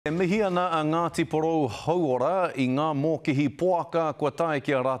E mihi ana a Ngāti Porou Hauora i ngā mōkihi poaka kua tae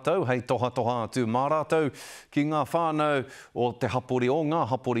ki a rātou, hei toha atu mā rātou ki ngā whānau o te hapori o ngā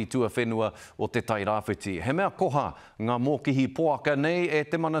hapori tua whenua o te tai rāwhiti. He mea koha ngā mōkihi poaka nei e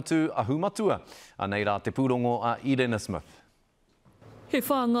te manatu a humatua, a nei rā te pūrongo a Irena Smith. He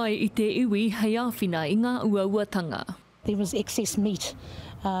whāngai i te iwi hei āwhina i ngā uauatanga. There was excess meat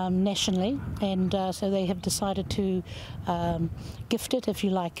nationally, and so they have decided to gift it, if you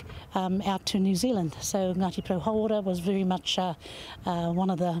like, out to New Zealand. So Ngāti Porou Hauora was very much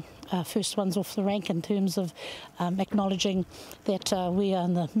one of the first ones off the rank in terms of acknowledging that we are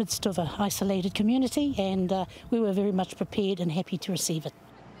in the midst of an isolated community, and we were very much prepared and happy to receive it.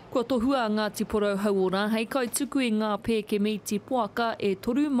 Kua tohua Ngāti Porou Hauora hei kai tuku i ngā pēke miti poaka e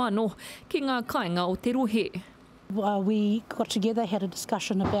toru mano ki ngā kāinga o te rohe. We got together, had a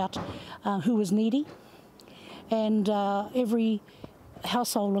discussion about who was needy, and every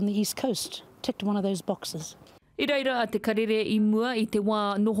household on the East Coast ticked one of those boxes. I reira a te karere i mua i te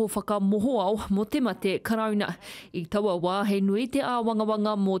wā noho whakamoho au mo te mate karauna. I taua wā he nui te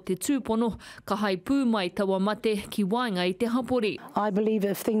āwangawanga mō te tūpono, ka hai pū mai taua mate ki wainga i te hapori. I believe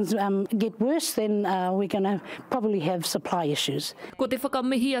if things get worse, then we're going to probably have supply issues. Ko te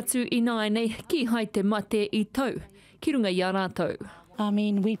whakamihi atu i nāi nei ki hai te mate i tau, ki runga i a rātou. I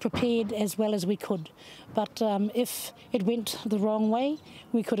mean, we prepared as well as we could, but if it went the wrong way,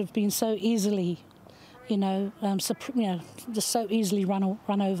 we could have been so easily just so easily run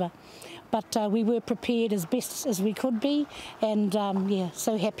over. But we were prepared as best as we could be, and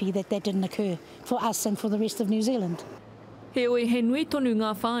so happy that that didn't occur for us and for the rest of New Zealand. He oi he nui tonu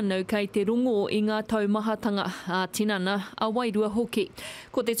ngā whānau kei te rongo i ngā taumahatanga a tinana a wairua hoki.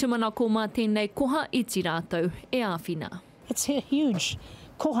 Ko te tumana ko mā tēnei koha i ti rātou e āwhina. It's a huge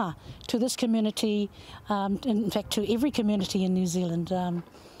koha to this community, in fact to every community in New Zealand.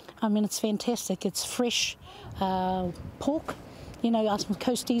 I mean, it's fantastic. It's fresh pork. You know, us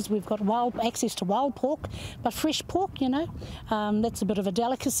coasties, we've got access to wild pork, but fresh pork, that's a bit of a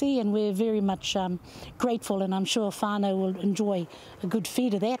delicacy, and we're very much grateful, and I'm sure whānau will enjoy a good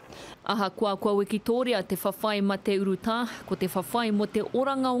feed of that. Aha kua wiki tōrea te whawhai ma te urutā, ko te whawhai mo te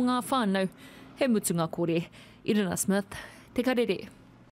oranga o ngā whānau. He mutunga kore, Irena Smith, te karere.